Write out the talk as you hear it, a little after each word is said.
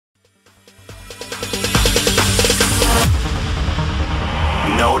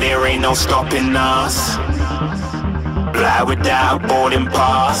there ain't no stopping us. Fly without boarding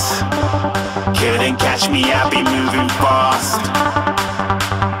pass. Couldn't catch me, I be moving fast.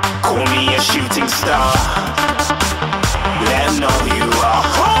 Call me a shooting star. Let 'em know who you are.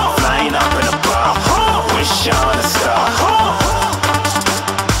 Flying up in a bar. Wish on a star.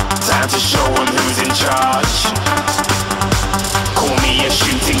 Time to show 'em who's in charge. Call me a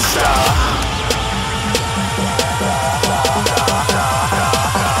shooting star.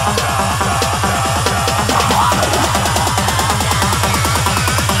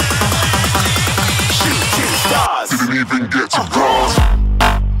 Didn't even get to cross.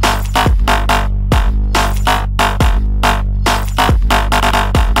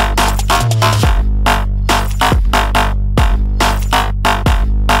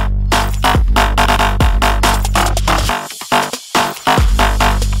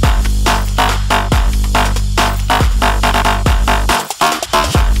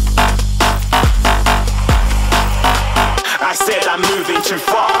 I said I'm moving too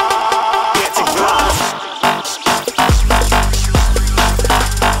far. Get to glass.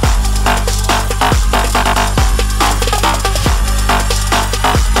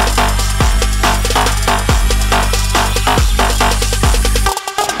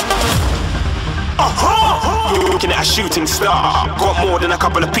 Looking at a shooting star. Got more than a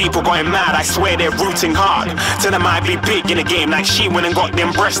couple of people going mad, I swear they're rooting hard. Tell them I be big in the game like she went and got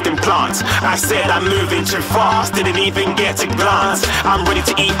them breast implants. I said I'm moving too fast, didn't even get to glance. I'm ready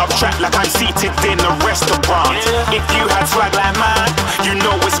to eat up track like I'm seated in a restaurant. If you had swag like mine, you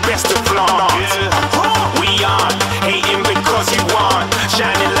know it's best to flaunt. We aren't hating because you aren't.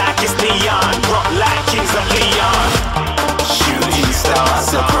 Shining like it's neon, rock like kings of Leon. Shooting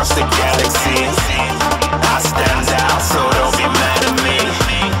stars across the galaxy. I stand out, so don't be mad at me.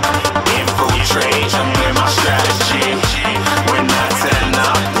 Infiltrate, I'm with my strategy. When I turn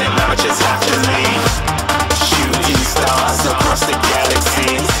up, them amateurs have to leave. Shooting stars across the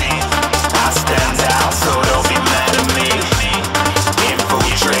galaxy. I stand out, so don't be mad at me.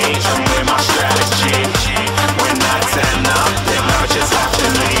 Infiltrate, I'm with my strategy. When I turn up, them amateurs have to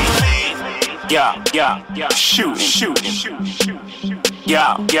leave. Yeah, shooting. Yeah, shooting.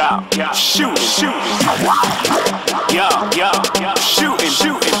 Yeah, shooting. Yeah,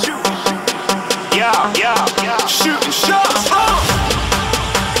 shooting shots.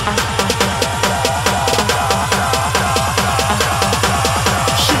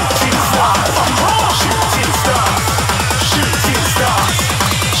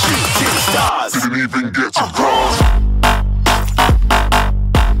 Shooting stars. Didn't even get to cross.